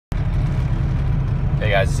Hey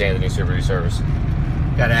guys, it's Anthony, Super Service.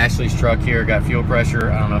 Got Ashley's truck here, got fuel pressure.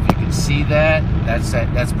 I don't know if you can see that.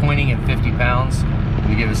 That's pointing at 50 pounds. Let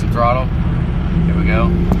me give it some throttle. Here we go.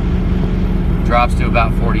 Drops to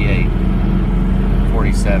about 48,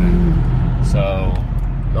 47. So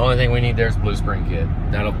the only thing we need there is blue spring kit.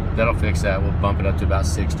 That'll fix that. We'll bump it up to about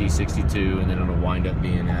 60, 62, and then it'll wind up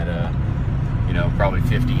being at probably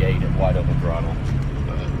 58 at wide open throttle.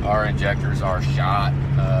 Our injectors are shot.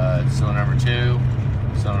 Cylinder number 2,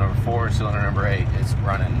 cylinder number 4, and cylinder number 8. It's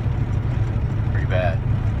running pretty bad.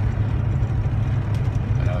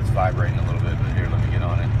 I know it's vibrating a little bit, but here, let me get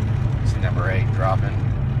on it. See number 8 dropping.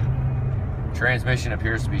 Transmission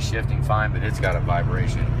appears to be shifting fine, but it's got a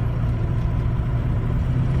vibration.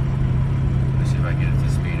 Let's see if I can get it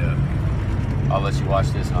to speed up. I'll let you watch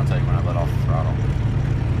this and I'll tell you when I let off the throttle.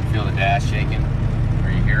 Feel the dash shaking, or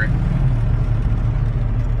you hear it?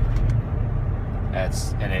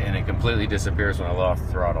 And it completely disappears when I let off the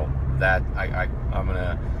throttle.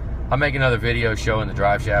 I'll make another video showing the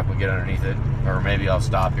drive shaft when we get underneath it, or maybe I'll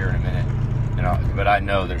stop here in a minute. But I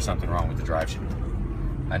know there's something wrong with the drive shaft.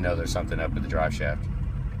 I know there's something up with the drive shaft.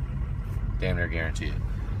 Damn near guarantee it.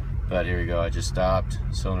 But here you go. I just stopped.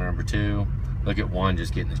 Cylinder number 2. Look at 1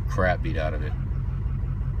 just getting the crap beat out of it.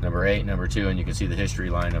 Number 8, number 2, and you can see the history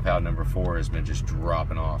line of how number 4 has been just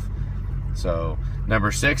dropping off. So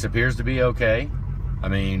number 6 appears to be okay. I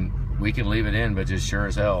mean, we can leave it in, but just sure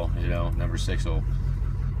as hell, number 6 will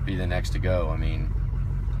be the next to go. I mean,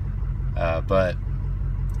 but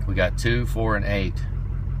we got 2, 4, and 8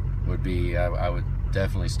 would be, I would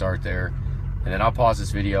definitely start there. And then I'll pause this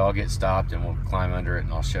video, I'll get stopped, and we'll climb under it,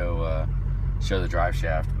 and I'll show the drive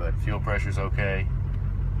shaft. But fuel pressure's okay.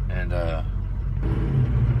 And okay,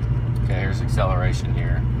 here's acceleration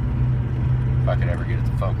here. If I could ever get it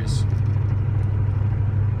to focus.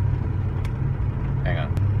 Hang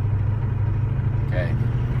on. Okay.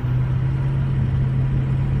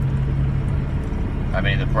 I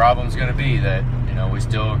mean, the problem's going to be that, we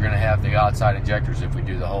still are going to have the outside injectors if we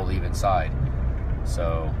do the whole even side.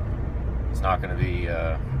 So it's not going to be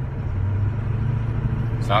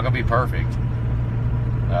perfect,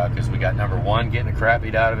 because we got number 1 getting the crap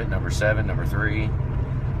beat out of it, number 7, number 3. I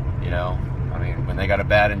mean, when they got a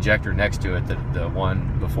bad injector next to it, the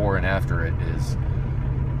one before and after it is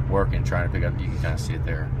working, trying to pick up. You can kind of see it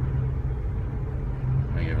there.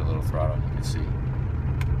 Let me give it a little throttle, you can see.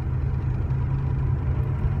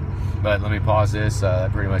 But let me pause this.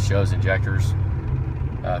 That pretty much shows injectors.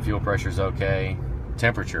 Fuel pressure's okay.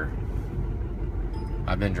 Temperature.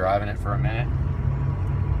 I've been driving it for a minute.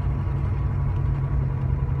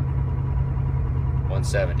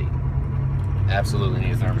 170. Absolutely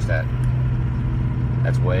need a thermostat.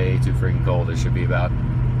 That's way too freaking cold. It should be about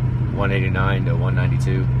 189 to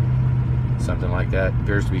 192. Something like that.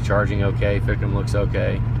 Appears to be charging okay. Fickum looks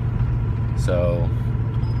okay. So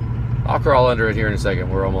I'll crawl under it here in a second.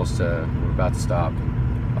 We're about to stop.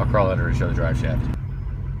 I'll crawl under it and show the drive shaft.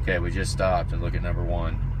 Okay, we just stopped, and look at number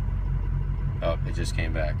 1. Oh, it just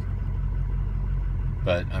came back.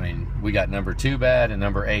 But I mean, we got number 2 bad and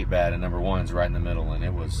number 8 bad, and number 1's right in the middle, and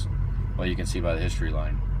it was, well, you can see by the history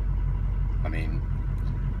line. I mean,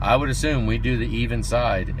 I would assume we do the even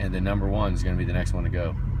side, and then number 1's going to be the next one to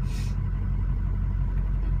go.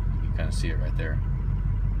 You can kind of see it right there.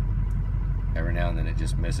 Every now and then it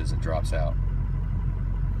just misses and drops out.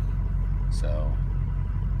 So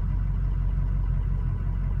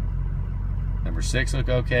number 6 look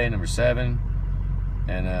okay, number 7,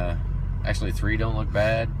 and actually 3 don't look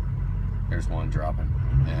bad. There's 1 dropping.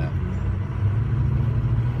 Yeah.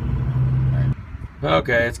 All right.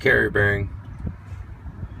 Okay, it's carrier bearing.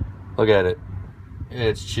 Look at it.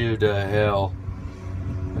 It's chewed to hell.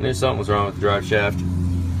 I knew something was wrong with the drive shaft.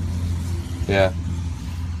 Yeah.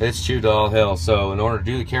 It's chewed to all hell. So in order to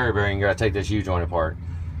do the carrier bearing, you gotta take this U-joint apart.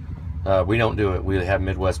 We don't do it. We have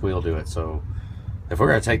Midwest Wheel do it. So if we're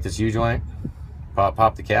gonna take this U-joint,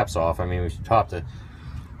 pop the caps off. I mean, we should pop the.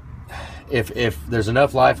 If there's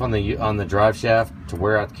enough life on the drive shaft to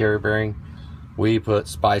wear out the carrier bearing, we put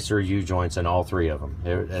Spicer U-joints in all 3 of them.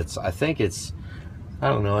 I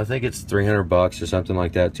don't know. I think it's $300 or something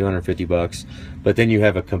like that, $250. But then you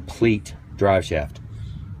have a complete drive shaft.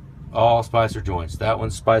 All Spicer joints. That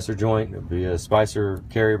one's Spicer joint. It'll be a Spicer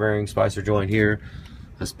carrier bearing, Spicer joint here,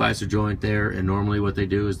 a Spicer joint there. And normally what they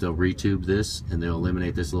do is they'll retube this and they'll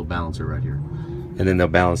eliminate this little balancer right here, and then they'll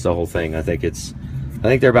balance the whole thing. I think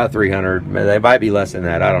they're about 300. They might be less than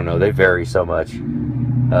that. I don't know. They vary so much.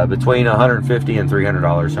 Between $150 and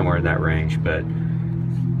 $300, somewhere in that range. But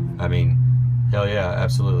I mean, hell yeah,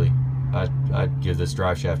 absolutely. I'd give this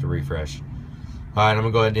drive shaft a refresh. All right, I'm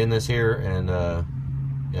gonna go ahead and end this here, and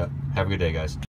yeah, have a good day, guys.